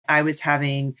I was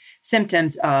having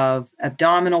symptoms of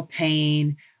abdominal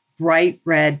pain, bright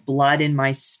red blood in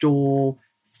my stool,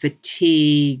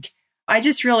 fatigue. I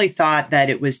just really thought that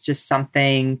it was just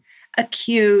something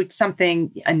acute,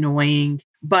 something annoying,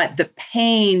 but the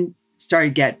pain started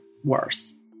to get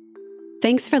worse.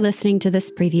 Thanks for listening to this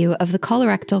preview of the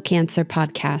Colorectal Cancer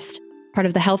Podcast, part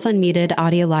of the Health Unmuted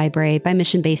audio library by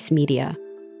Mission Based Media.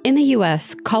 In the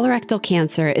U.S., colorectal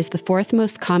cancer is the fourth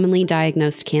most commonly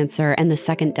diagnosed cancer and the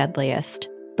second deadliest.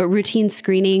 But routine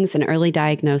screenings and early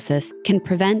diagnosis can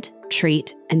prevent,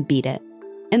 treat, and beat it.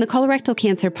 In the Colorectal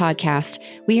Cancer Podcast,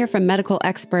 we hear from medical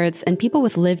experts and people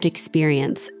with lived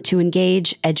experience to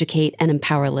engage, educate, and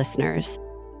empower listeners.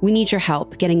 We need your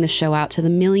help getting the show out to the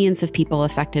millions of people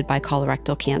affected by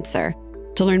colorectal cancer.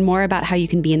 To learn more about how you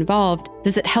can be involved,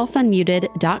 visit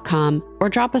healthunmuted.com or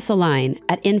drop us a line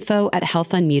at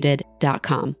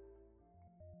info@healthunmuted.com.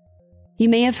 You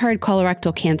may have heard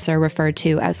colorectal cancer referred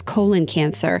to as colon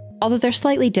cancer, although they're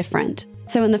slightly different.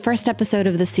 So in the first episode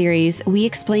of the series, we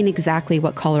explain exactly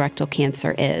what colorectal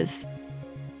cancer is.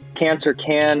 Cancer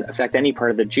can affect any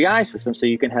part of the GI system. So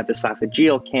you can have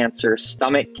esophageal cancer,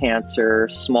 stomach cancer,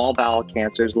 small bowel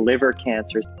cancers, liver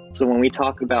cancers. So when we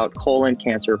talk about colon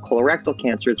cancer, colorectal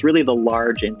cancer, it's really the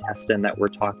large intestine that we're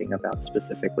talking about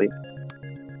specifically.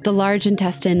 The large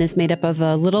intestine is made up of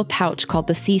a little pouch called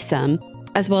the cecum,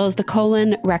 as well as the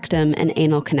colon, rectum, and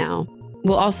anal canal.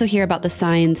 We'll also hear about the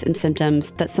signs and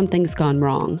symptoms that something's gone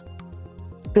wrong.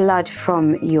 Blood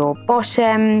from your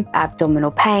bottom,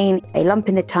 abdominal pain, a lump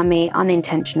in the tummy,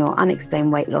 unintentional,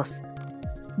 unexplained weight loss.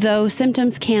 Though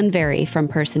symptoms can vary from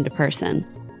person to person.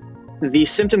 The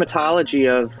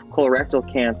symptomatology of colorectal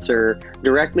cancer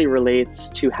directly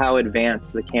relates to how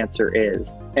advanced the cancer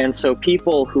is. And so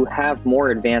people who have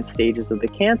more advanced stages of the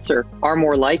cancer are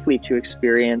more likely to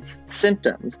experience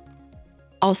symptoms.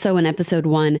 Also in episode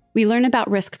 1, we learn about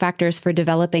risk factors for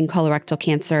developing colorectal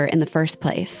cancer in the first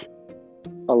place.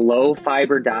 A low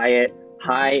fiber diet,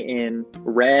 high in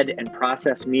red and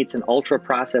processed meats and ultra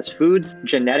processed foods,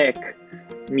 genetic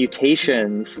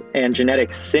mutations and genetic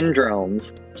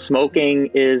syndromes. Smoking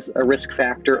is a risk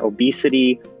factor.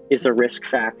 Obesity is a risk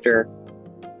factor.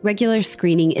 Regular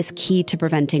screening is key to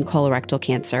preventing colorectal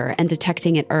cancer and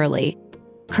detecting it early.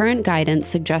 Current guidance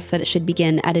suggests that it should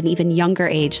begin at an even younger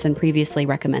age than previously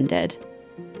recommended.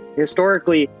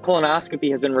 Historically,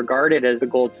 colonoscopy has been regarded as the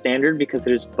gold standard because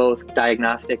it is both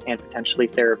diagnostic and potentially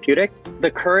therapeutic. The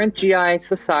current GI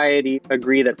Society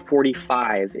agree that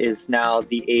 45 is now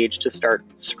the age to start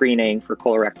screening for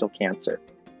colorectal cancer.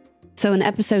 So in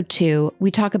episode 2,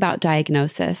 we talk about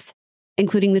diagnosis,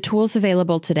 including the tools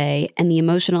available today and the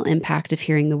emotional impact of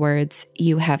hearing the words,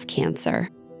 "You have cancer."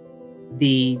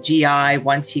 The GI,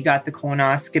 once he got the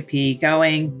colonoscopy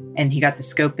going and he got the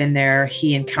scope in there,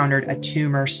 he encountered a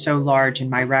tumor so large in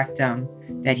my rectum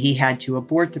that he had to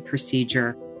abort the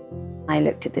procedure. I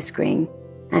looked at the screen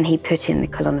and he put in the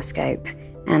colonoscope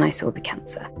and I saw the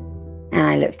cancer. And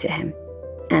I looked at him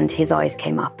and his eyes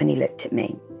came up and he looked at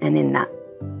me. And in that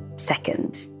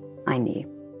second, I knew.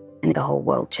 And the whole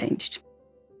world changed.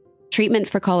 Treatment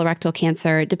for colorectal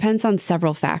cancer depends on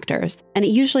several factors, and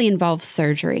it usually involves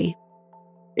surgery.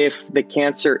 If the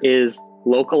cancer is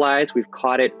localized, we've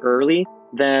caught it early,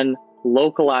 then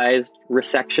localized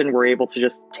resection, we're able to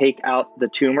just take out the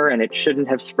tumor and it shouldn't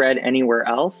have spread anywhere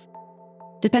else.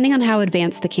 Depending on how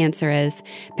advanced the cancer is,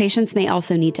 patients may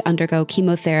also need to undergo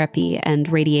chemotherapy and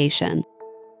radiation.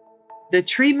 The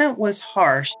treatment was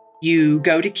harsh. You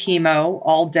go to chemo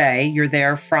all day. You're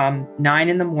there from 9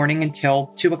 in the morning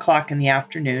until 2 o'clock in the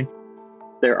afternoon.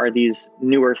 There are these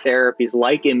newer therapies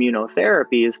like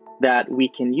immunotherapies that we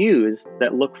can use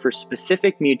that look for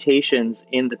specific mutations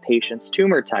in the patient's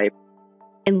tumor type.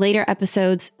 In later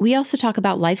episodes, we also talk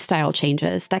about lifestyle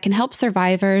changes that can help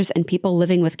survivors and people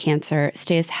living with cancer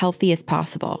stay as healthy as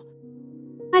possible.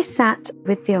 I sat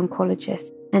with the oncologist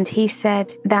and he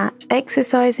said that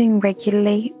exercising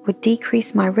regularly would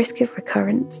decrease my risk of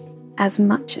recurrence as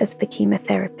much as the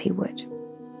chemotherapy would.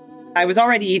 I was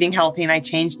already eating healthy and I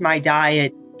changed my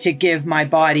diet to give my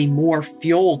body more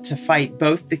fuel to fight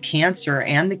both the cancer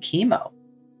and the chemo.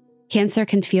 Cancer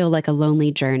can feel like a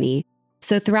lonely journey.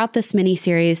 So throughout this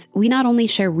mini-series, we not only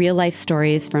share real-life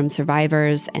stories from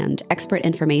survivors and expert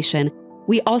information,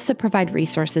 we also provide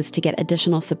resources to get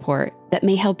additional support that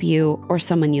may help you or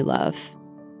someone you love.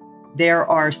 There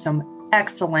are some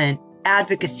excellent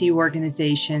advocacy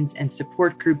organizations and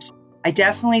support groups. I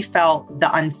definitely felt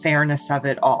the unfairness of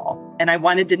it all. And I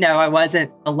wanted to know I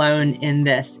wasn't alone in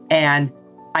this, and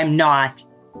I'm not.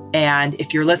 And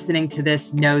if you're listening to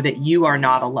this, know that you are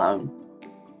not alone.